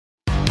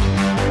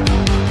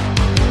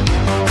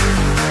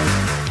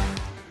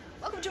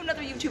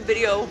YouTube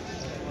video.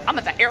 I'm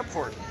at the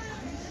airport.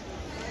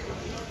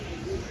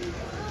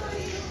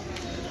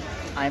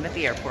 I'm at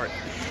the airport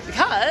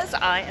because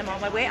I am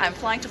on my way. I'm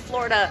flying to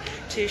Florida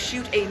to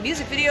shoot a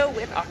music video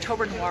with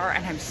October Noir,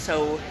 and I'm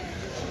so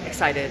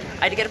excited.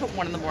 I had to get up at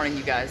 1 in the morning,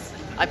 you guys.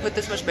 I put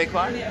this much makeup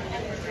on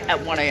at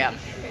 1 a.m.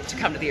 to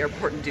come to the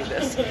airport and do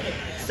this.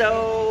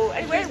 So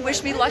anyway,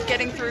 wish me luck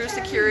getting through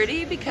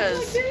security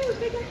because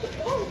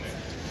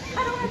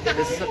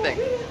this is the thing.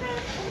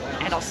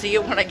 And I'll see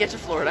you when I get to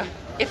Florida,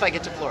 if I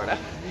get to Florida.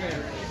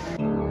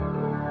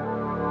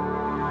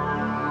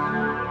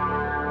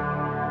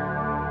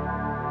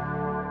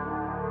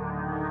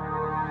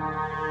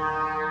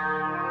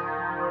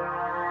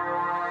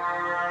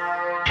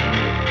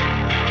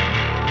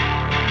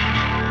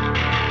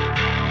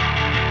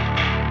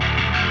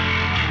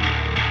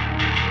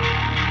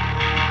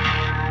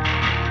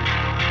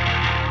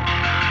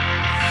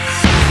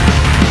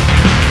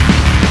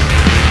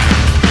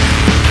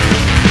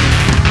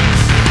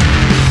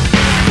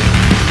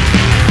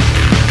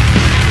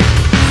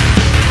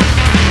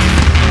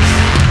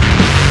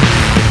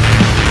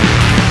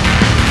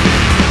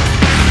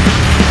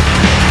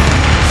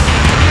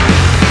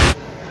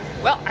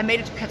 I made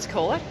it to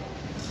Pensacola.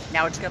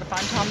 Now I just gotta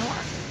find Tom Noir.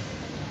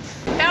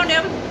 Found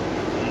him.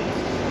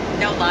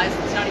 No lies,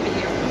 it's not even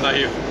here. Not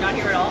you. Not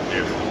here at all.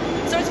 You.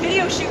 So it's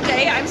video shoot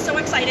day. I'm so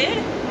excited.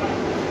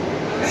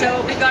 So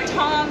we've got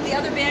Tom. The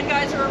other band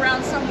guys are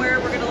around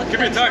somewhere. We're gonna look at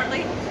them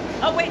shortly.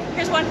 Oh wait,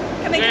 here's one.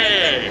 Come in.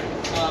 Yay!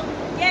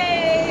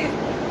 Yay!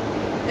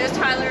 There's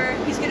Tyler.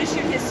 He's gonna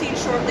shoot his scene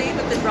shortly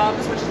with the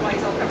drums, which is why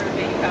he's all covered in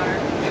baby powder.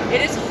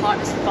 It is hot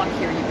as fuck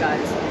here, you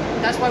guys.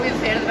 That's why we have a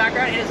fan in the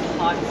background. It is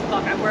hot as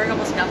fuck. I'm wearing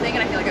almost nothing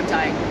and I feel like I'm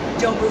dying.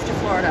 Don't move to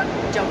Florida.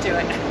 Don't do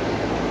it.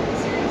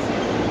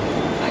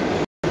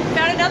 Seriously.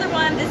 Found another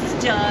one. This is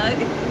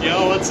Doug.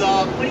 Yo, what's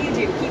up? What do you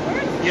do?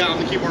 Keyboards? Yeah, I'm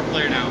the keyboard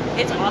player now.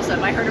 It's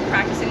awesome. I heard him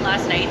practicing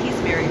last night. He's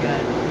very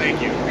good. Thank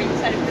you. Are you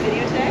excited for the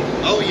video today?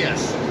 Oh,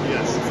 yes.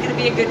 Yes. It's going to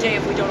be a good day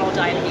if we don't all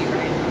die in heat,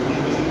 right?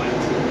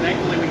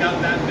 Thankfully, we got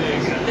that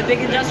big. The big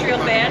industrial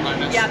fan?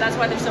 Yeah, that's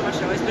why there's so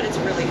much noise, but it's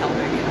really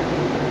helping.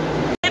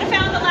 And I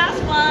found the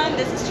last one.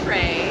 This is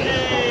Trey.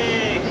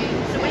 Hey!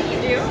 So what do you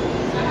do?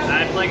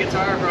 I play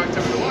guitar for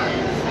October Noir.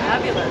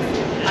 Fabulous.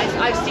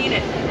 I've seen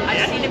it.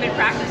 I've seen him in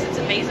practice. It's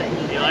amazing.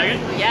 You like it?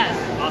 Yes.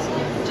 Awesome.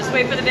 Just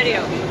wait for the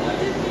video.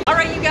 All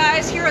right, you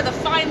guys, here are the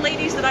fine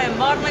ladies that I am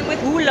modeling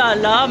with. Ooh la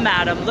la,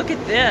 madam. Look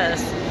at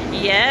this.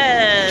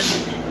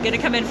 Yes. Gonna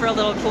come in for a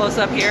little close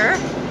up here.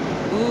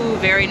 Ooh,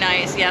 very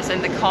nice. Yes,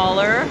 and the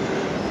collar.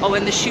 Oh,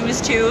 and the shoes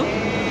too.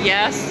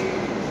 Yes.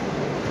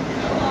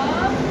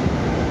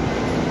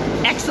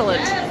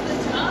 Excellent.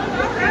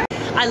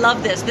 I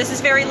love this. This is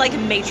very like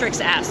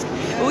Matrix-esque.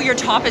 Ooh, your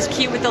top is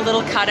cute with the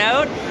little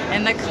cutout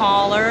and the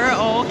collar.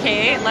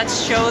 Okay,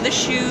 let's show the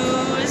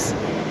shoes.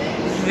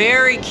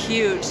 Very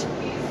cute.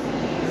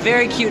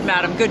 Very cute,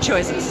 madam. Good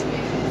choices.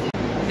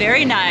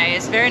 Very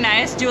nice. Very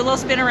nice. Do a little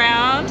spin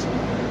around.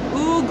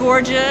 Ooh,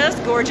 gorgeous.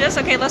 Gorgeous.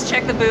 Okay, let's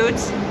check the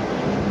boots.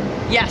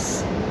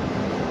 Yes.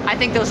 I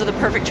think those are the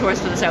perfect choice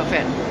for this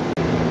outfit.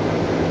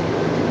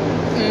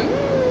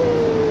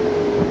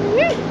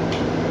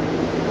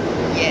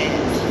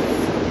 Yes.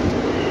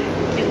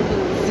 Get a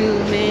little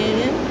zoom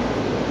in.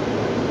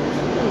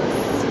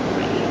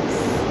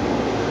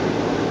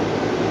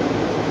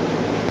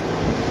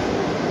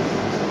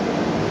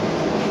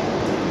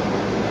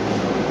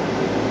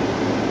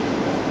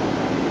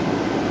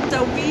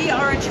 So we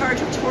are in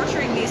charge of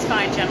torturing these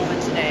fine gentlemen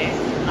today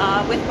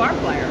with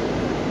barbed wire.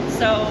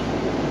 So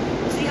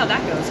we'll see how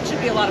that goes. It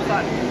should be a lot of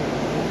fun.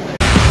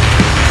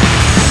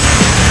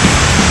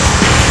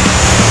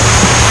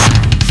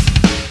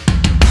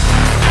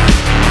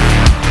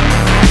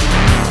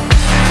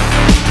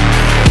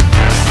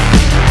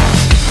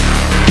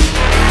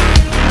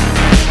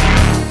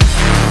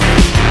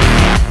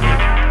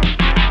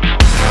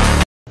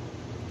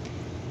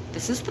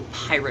 This is the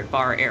pirate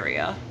bar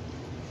area.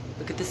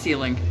 Look at the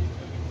ceiling.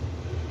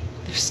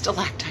 There's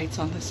stalactites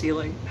on the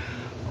ceiling.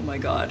 Oh my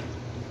God.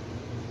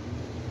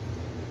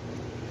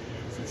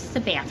 So this is the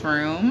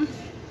bathroom.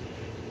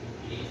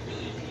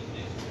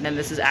 And then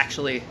this is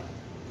actually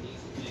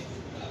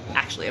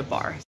a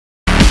bar.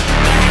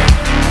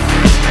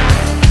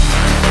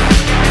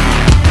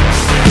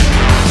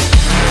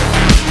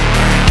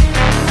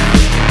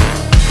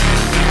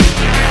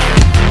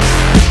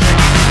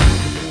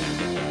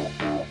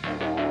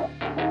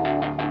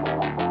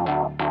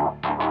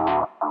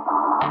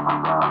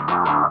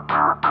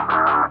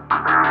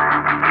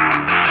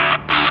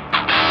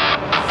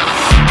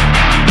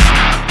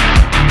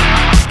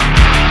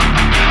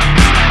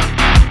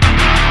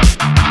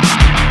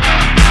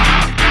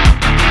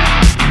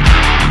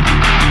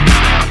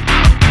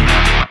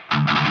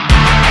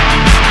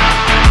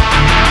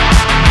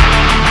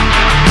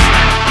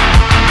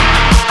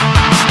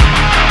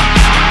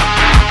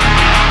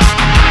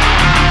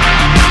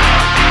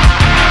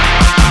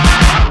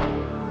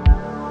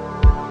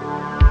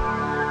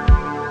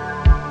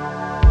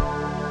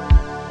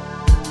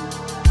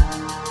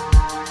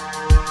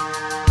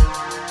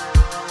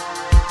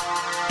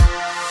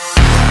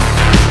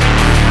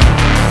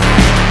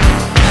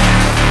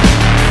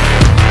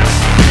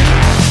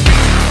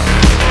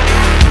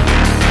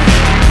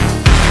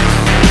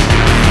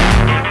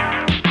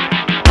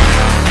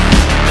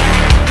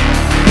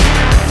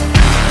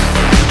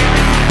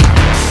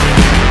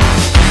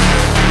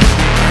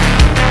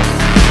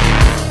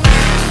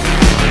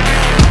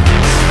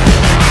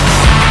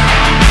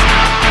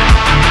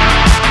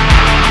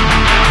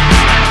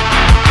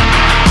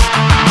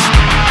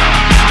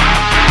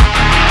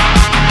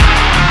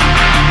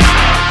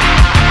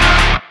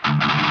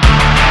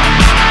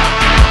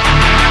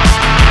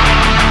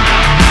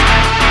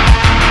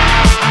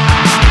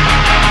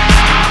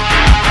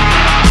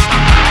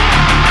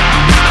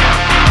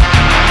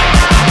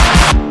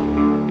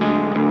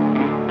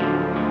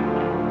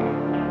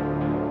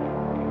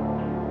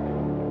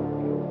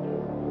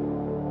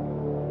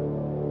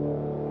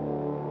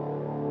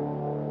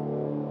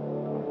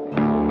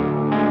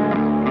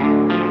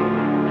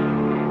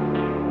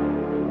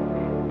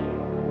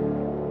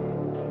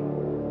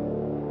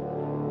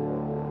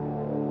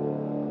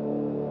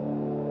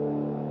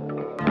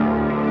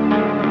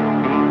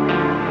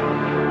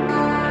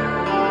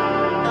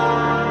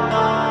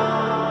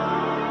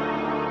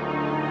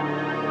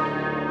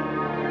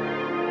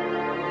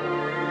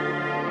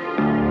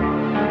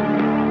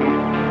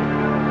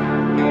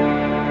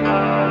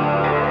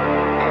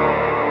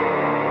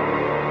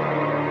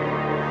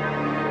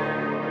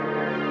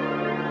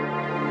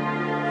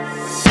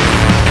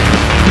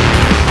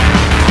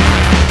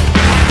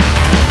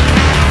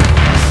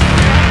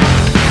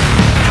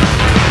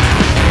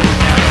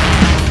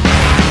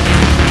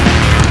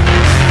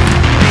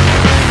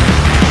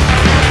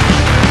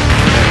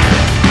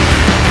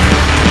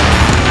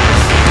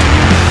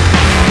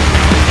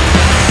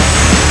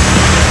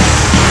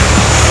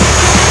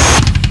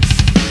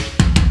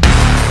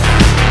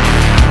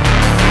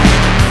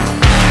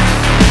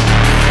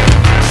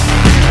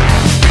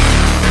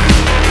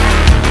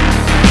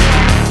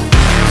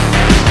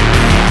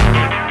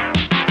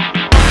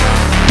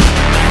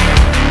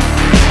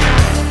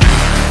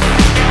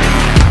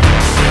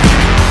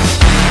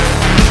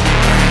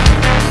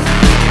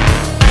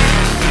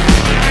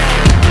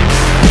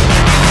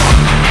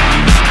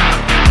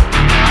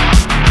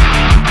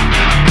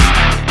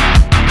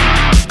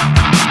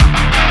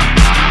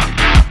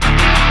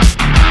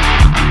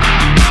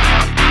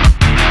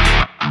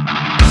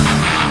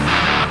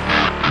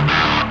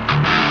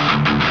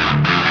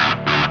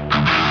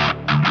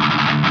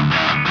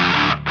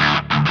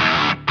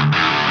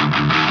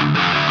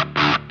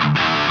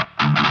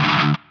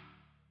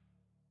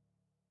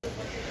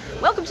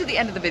 the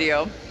end of the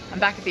video. I'm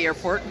back at the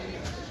airport,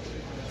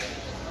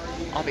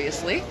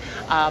 obviously.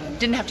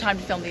 Didn't have time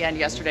to film the end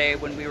yesterday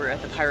when we were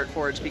at the Pirate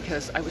Forge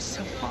because I was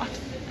so hot.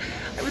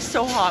 I was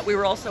so hot. We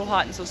were all so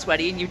hot and so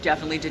sweaty, and you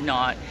definitely did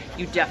not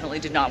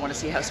want to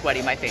see how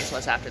sweaty my face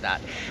was after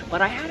that.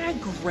 But I had a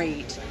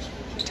great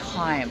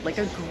time, like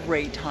a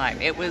great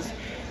time. It was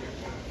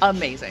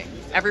amazing.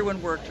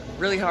 Everyone worked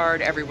really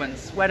hard. Everyone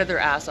sweated their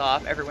ass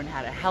off. Everyone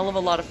had a hell of a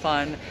lot of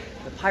fun.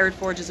 The Pirate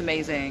Forge is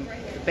amazing.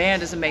 The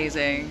band is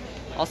amazing.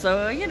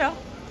 Also, you know,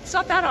 it's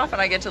not that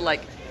often I get to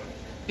like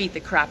beat the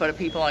crap out of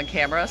people on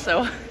camera,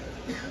 so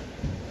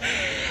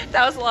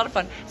that was a lot of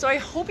fun. So I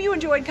hope you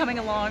enjoyed coming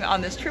along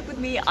on this trip with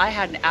me. I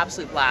had an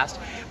absolute blast.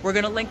 We're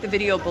gonna link the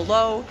video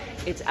below.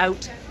 It's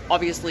out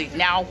obviously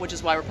now, which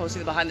is why we're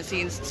posting the behind the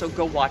scenes, so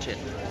go watch it.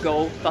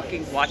 Go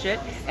fucking watch it,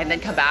 and then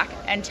come back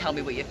and tell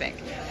me what you think,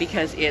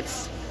 because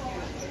it's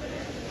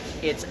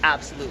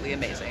absolutely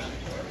amazing.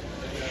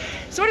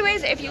 So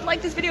anyways, if you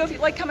like this video, if you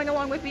like coming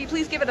along with me,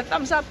 please give it a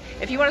thumbs up.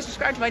 If you want to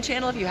subscribe to my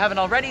channel, if you haven't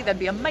already, that'd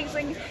be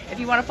amazing. If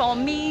you want to follow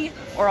me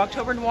or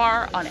October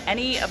Noir on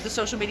any of the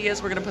social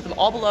medias, we're going to put them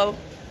all below,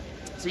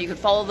 so you can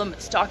follow them,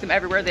 stalk them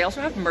everywhere. They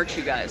also have merch,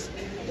 you guys.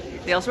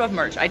 They also have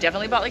merch. I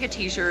definitely bought like a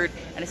t-shirt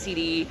and a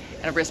CD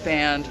and a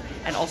wristband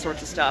and all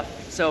sorts of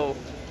stuff. So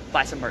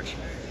buy some merch.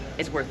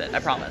 It's worth it, I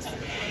promise.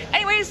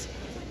 Anyways,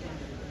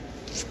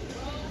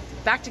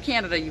 back to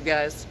Canada, you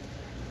guys.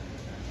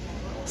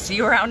 See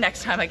you around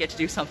next time I get to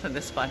do something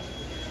this fun.